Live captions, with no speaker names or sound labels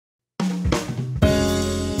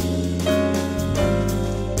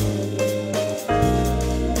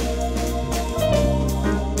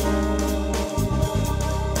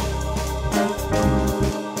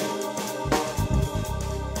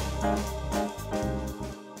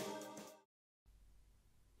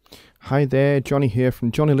Hi there, Jonny here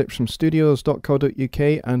from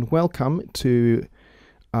jonnylipshamstudios.co.uk, and welcome to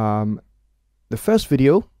the first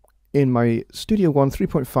video in my Studio One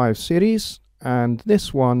 3.5 series, and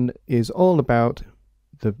this one is all about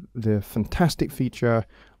the fantastic feature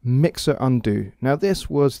Mixer Undo. Now this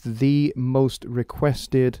was the most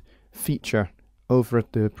requested feature over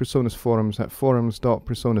at the PreSonus forums at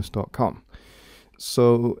forums.presonus.com.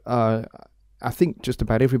 So I think just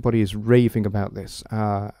about everybody is raving about this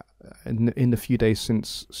in the few days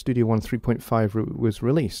since Studio One 3.5 was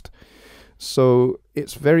released. So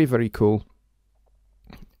it's very, very cool,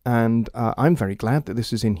 and I'm very glad that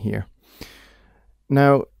this is in here.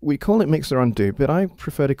 Now, we call it Mixer Undo, but I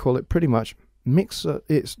prefer to call it pretty much Mixer.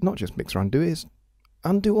 It's not just Mixer Undo, it's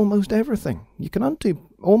undo almost everything. You can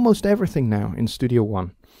undo almost everything now in Studio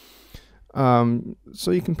One.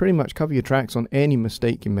 So you can pretty much cover your tracks on any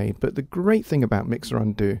mistake you made. But the great thing about Mixer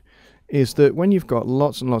Undo is that when you've got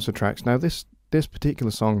lots and lots of tracks, now this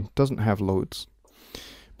particular song doesn't have loads,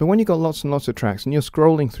 but when you've got lots and lots of tracks and you're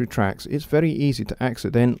scrolling through tracks, it's very easy to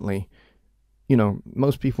accidentally, you know,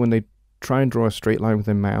 most people when they try and draw a straight line with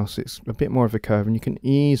their mouse, it's a bit more of a curve, and you can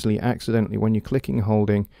easily accidentally, when you're clicking and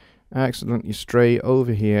holding, accidentally stray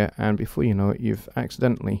over here, and before you know it, you've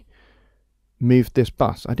accidentally moved this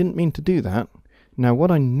bus. I didn't mean to do that. Now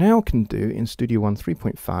what I now can do in Studio One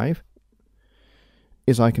 3.5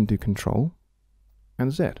 is I can do Control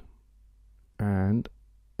and Z, and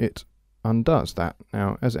it undoes that.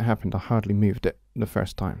 Now as it happened, I hardly moved it the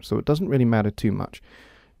first time, so it doesn't really matter too much.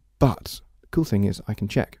 But the cool thing is I can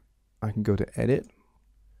check. I can go to Edit,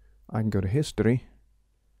 I can go to History,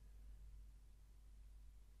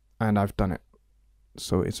 and I've done it,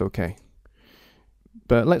 so it's okay.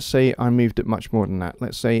 But let's say I moved it much more than that.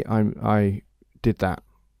 Let's say I did that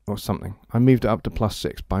or something. I moved it up to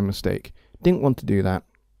 +6 by mistake. Didn't want to do that.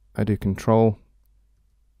 I do Control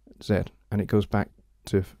Z, and it goes back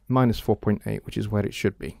to -4.8, which is where it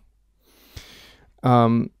should be.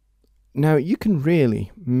 Now you can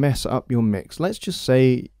really mess up your mix. Let's just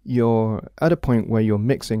say you're at a point where you're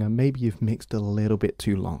mixing and maybe you've mixed a little bit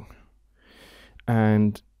too long,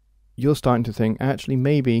 and you're starting to think, actually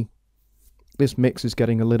maybe this mix is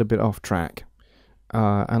getting a little bit off track,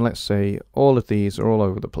 and let's say all of these are all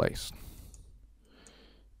over the place.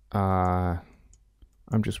 I'm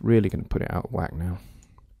just really going to put it out of whack now,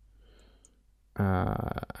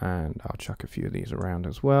 and I'll chuck a few of these around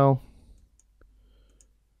as well.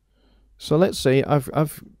 So let's say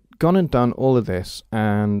I've gone and done all of this,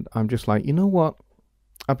 and I'm just like, you know what,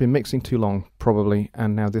 I've been mixing too long probably,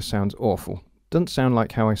 and now this sounds awful. Doesn't sound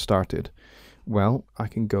like how I started. Well, I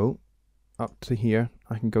can go up to here,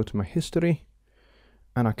 I can go to my history,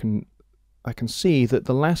 and I can see that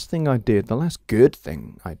the last thing I did, the last good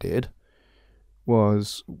thing I did,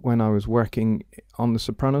 was when I was working on the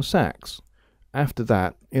soprano sax. After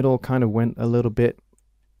that, it all kind of went a little bit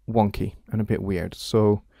wonky and a bit weird.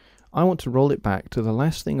 So I want to roll it back to the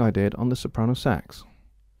last thing I did on the soprano sax.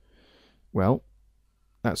 Well,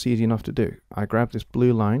 that's easy enough to do. I grab this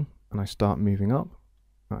blue line and I start moving up.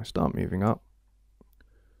 I start moving up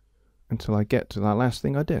until I get to that last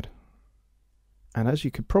thing I did. And as you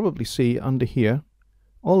could probably see under here,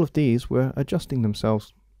 all of these were adjusting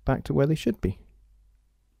themselves back to where they should be.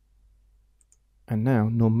 And now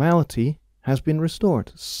normality has been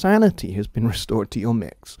restored. Sanity has been restored to your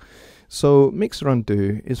mix. So Mixer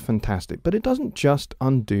Undo is fantastic, but it doesn't just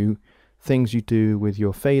undo things you do with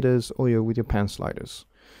your faders or with your pan sliders.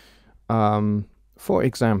 For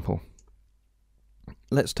example,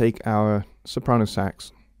 let's take our soprano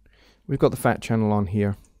sax. We've got the fat channel on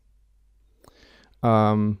here.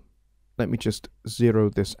 Let me just zero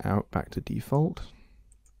this out back to default.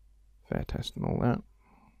 Fair test and all that.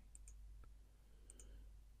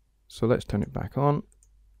 So let's turn it back on,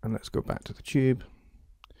 and let's go back to the tube.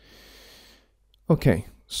 Okay,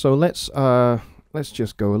 so let's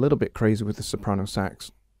just go a little bit crazy with the soprano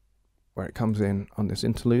sax, where it comes in on this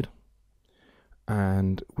interlude,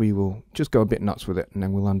 and we will just go a bit nuts with it, and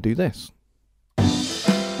then we'll undo this.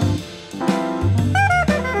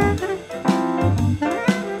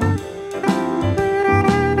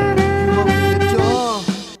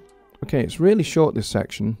 Okay, it's really short, this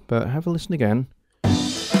section, but have a listen again.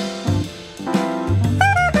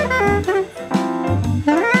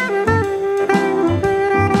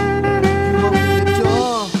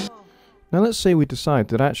 Now let's say we decide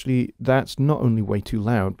that actually that's not only way too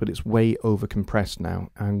loud, but it's way over compressed now,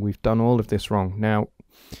 and we've done all of this wrong. Now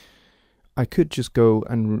I could just go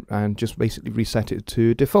and just basically reset it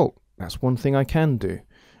to default. That's one thing I can do.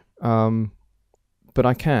 But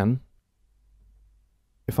I can,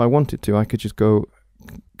 if I wanted to, I could just go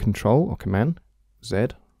Control or Command Z,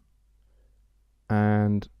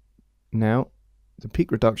 and now the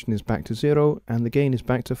peak reduction is back to 0 and the gain is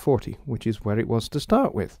back to 40, which is where it was to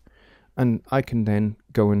start with. And I can then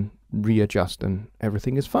go and readjust and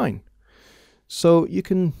everything is fine. So you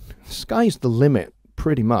can, sky's the limit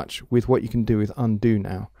pretty much with what you can do with undo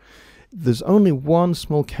now. There's only one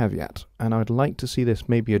small caveat, and I'd like to see this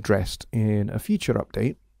maybe addressed in a future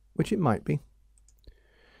update, which it might be.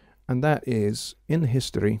 And that is, in the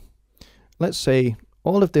history, let's say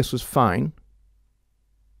all of this was fine.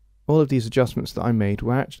 All of these adjustments that I made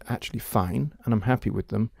were actually fine, and I'm happy with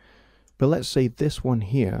them. But let's say this one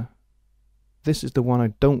here, this is the one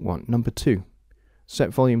I don't want, number 2.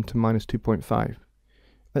 Set volume to -2.5.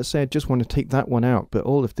 Let's say I just want to take that one out, but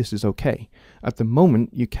all of this is okay. At the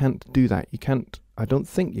moment, you can't do that. You can't, I don't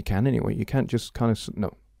think you can anyway. You can't just kind of,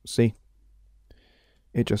 no, see?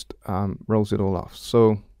 It just rolls it all off.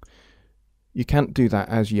 So you can't do that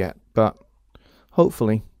as yet, but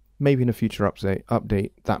hopefully, maybe in a future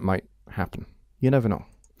update, that might happen. You never know.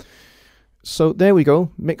 So there we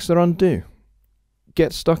go, mixer undo.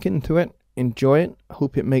 Get stuck into it, enjoy it.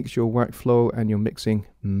 Hope it makes your workflow and your mixing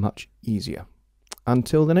much easier.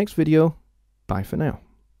 Until the next video, bye for now.